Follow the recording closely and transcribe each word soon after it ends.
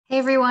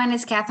everyone,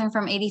 it's Catherine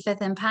from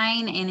 85th and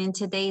Pine, and in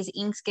today's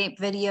Inkscape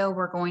video,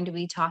 we're going to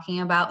be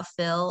talking about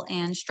fill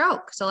and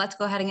stroke. So let's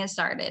go ahead and get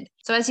started.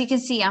 So as you can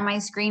see on my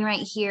screen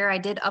right here, I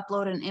did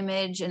upload an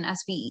image, an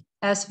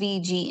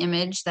SVG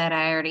image that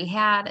I already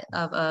had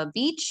of a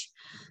beach.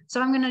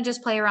 So I'm gonna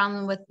just play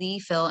around with the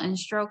fill and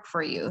stroke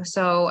for you.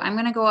 So I'm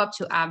gonna go up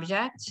to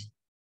Object,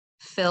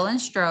 Fill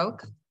and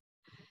Stroke,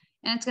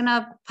 and it's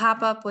gonna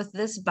pop up with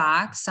this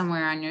box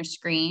somewhere on your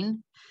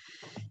screen.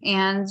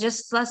 And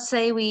just let's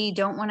say we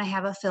don't want to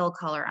have a fill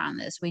color on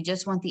this. We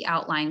just want the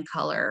outline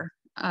color,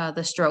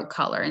 the stroke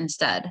color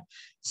instead.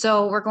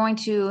 So we're going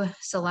to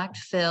select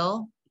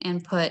fill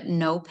and put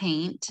no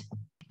paint.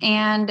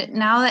 And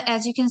now that,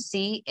 as you can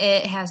see,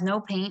 it has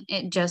no paint,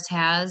 it just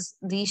has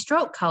the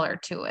stroke color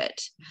to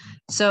it.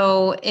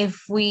 So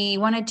if we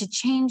wanted to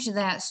change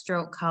that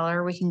stroke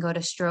color, we can go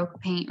to stroke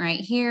paint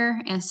right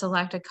here and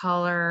select a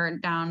color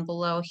down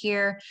below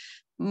here.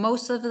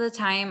 Most of the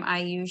time, I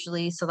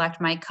usually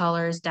select my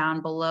colors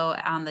down below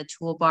on the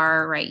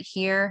toolbar right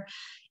here.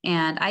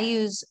 And I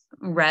use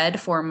red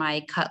for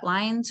my cut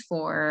lines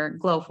for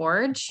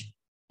Glowforge.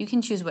 You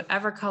can choose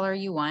whatever color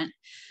you want.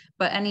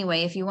 But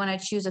anyway, if you want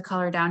to choose a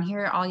color down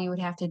here, all you would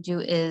have to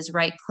do is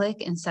right click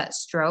and set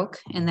stroke,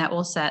 and that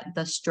will set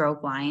the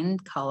stroke line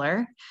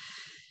color.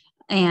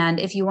 And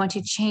if you want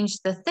to change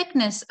the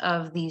thickness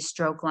of these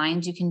stroke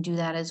lines, you can do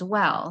that as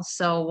well.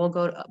 So we'll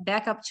go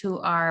back up to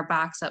our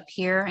box up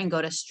here and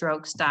go to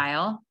stroke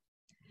style.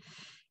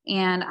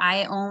 And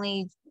I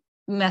only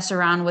mess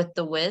around with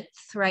the width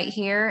right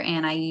here,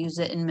 and I use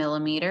it in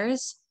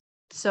millimeters.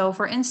 So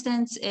for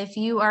instance, if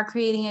you are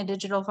creating a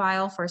digital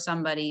file for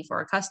somebody,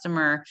 for a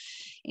customer,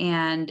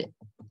 and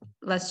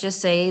let's just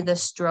say the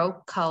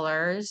stroke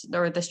colors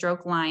or the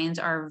stroke lines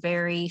are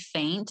very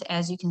faint,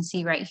 as you can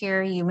see right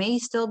here, you may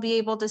still be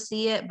able to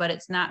see it, but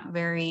it's not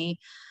very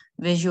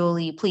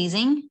visually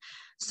pleasing.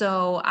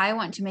 So I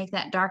want to make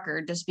that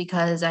darker just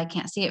because I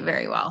can't see it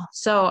very well.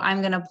 So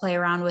I'm going to play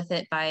around with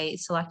it by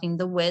selecting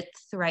the width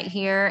right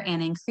here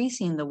and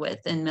increasing the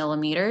width in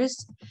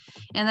millimeters.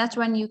 And that's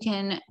when you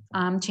can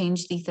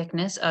change the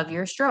thickness of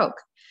your stroke.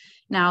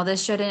 Now,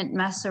 this shouldn't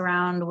mess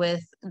around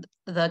with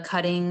the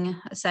cutting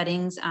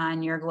settings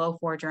on your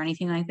Glowforge or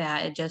anything like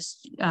that. It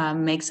just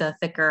makes a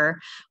thicker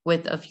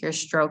width of your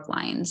stroke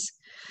lines.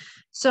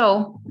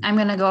 So I'm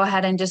going to go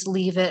ahead and just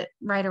leave it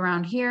right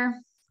around here.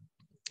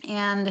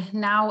 And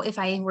now if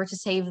I were to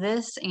save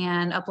this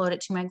and upload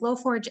it to my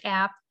Glowforge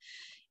app,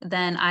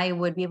 then I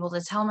would be able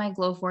to tell my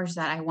Glowforge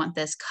that I want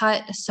this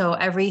cut. So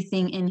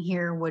everything in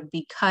here would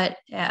be cut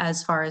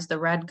as far as the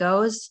red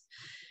goes,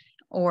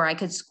 or I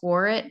could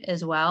score it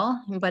as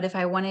well. But if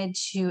I wanted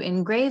to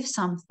engrave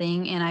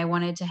something and I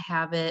wanted to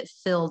have it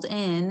filled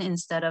in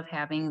instead of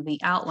having the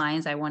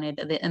outlines, I wanted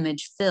the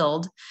image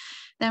filled,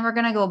 then we're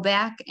gonna go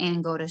back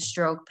and go to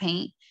stroke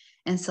paint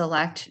and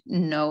select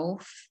no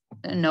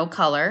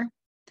color.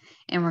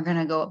 And we're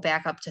gonna go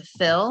back up to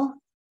fill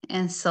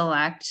and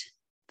select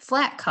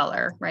flat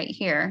color right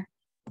here.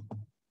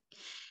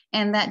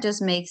 And that just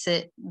makes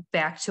it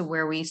back to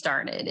where we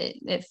started.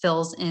 It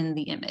fills in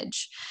the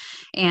image.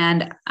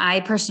 And I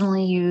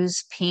personally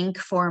use pink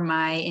for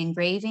my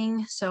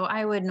engraving. So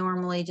I would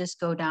normally just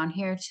go down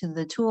here to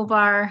the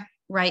toolbar,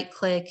 right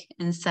click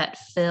and set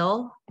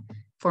fill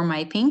for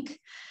my pink.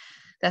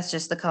 That's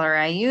just the color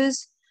I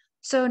use.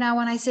 So now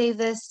when I save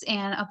this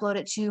and upload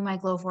it to my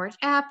Glowforge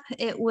app,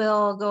 it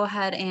will go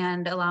ahead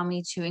and allow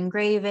me to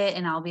engrave it,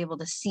 and I'll be able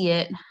to see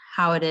it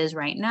how it is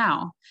right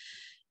now.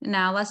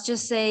 Now, let's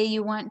just say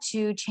you want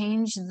to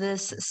change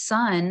this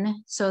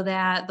sun so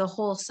that the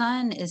whole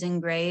sun is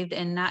engraved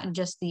and not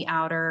just the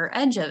outer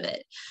edge of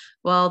it.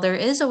 Well, there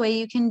is a way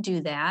you can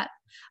do that.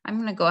 I'm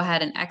going to go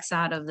ahead and X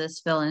out of this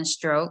fill and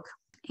stroke,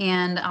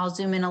 and I'll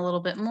zoom in a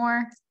little bit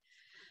more.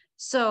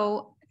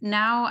 So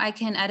now I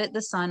can edit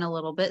the sun a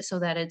little bit so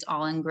that it's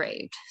all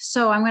engraved.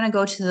 So I'm going to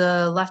go to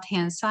the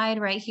left-hand side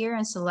right here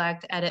and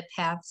select Edit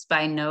Paths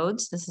by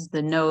Nodes. This is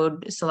the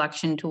node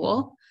selection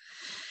tool.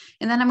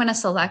 And then I'm going to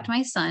select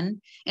my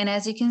sun. And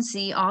as you can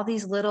see, all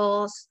these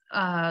little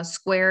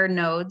square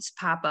nodes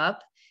pop up.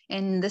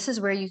 And this is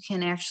where you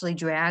can actually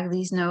drag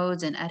these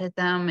nodes and edit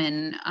them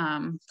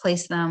and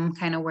place them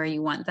kind of where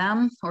you want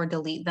them or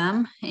delete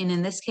them. And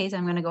in this case,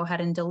 I'm going to go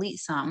ahead and delete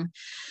some.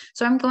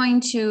 So I'm going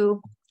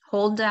to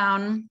hold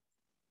down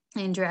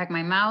and drag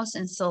my mouse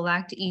and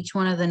select each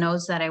one of the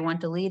nodes that I want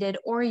deleted,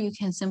 or you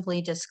can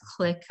simply just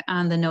click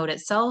on the node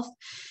itself.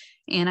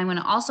 And I'm going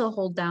to also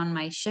hold down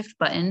my shift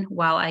button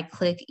while I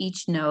click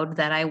each node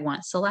that I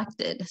want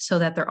selected so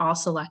that they're all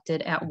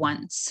selected at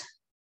once.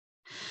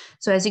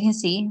 So as you can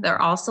see,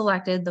 they're all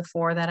selected, the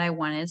 4 that I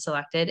wanted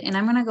selected, and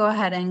I'm going to go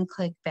ahead and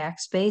click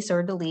backspace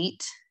or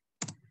delete,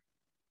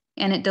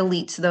 and it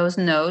deletes those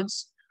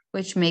nodes,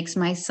 which makes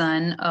my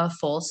sun a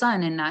full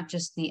sun and not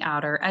just the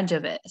outer edge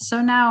of it.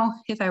 So now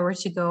if I were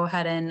to go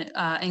ahead and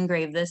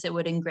engrave this, it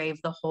would engrave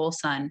the whole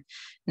sun,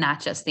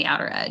 not just the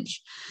outer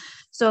edge.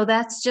 So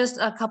that's just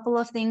a couple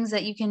of things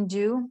that you can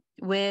do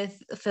with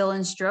fill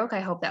and stroke.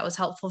 I hope that was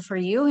helpful for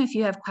you. If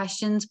you have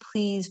questions,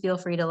 please feel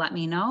free to let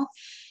me know.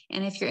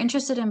 And if you're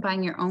interested in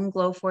buying your own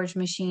Glowforge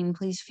machine,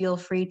 please feel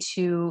free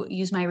to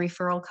use my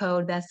referral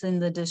code that's in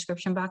the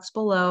description box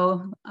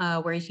below,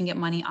 where you can get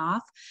money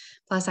off.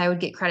 Plus, I would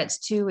get credits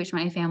too, which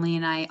my family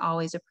and I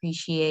always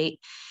appreciate.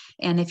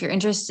 And if you're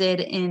interested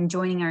in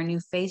joining our new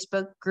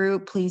Facebook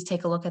group, please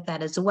take a look at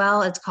that as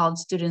well. It's called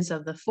Students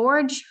of the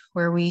Forge,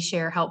 where we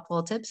share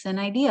helpful tips and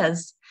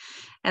ideas.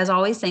 As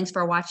always, thanks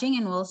for watching,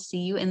 and we'll see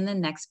you in the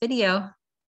next video.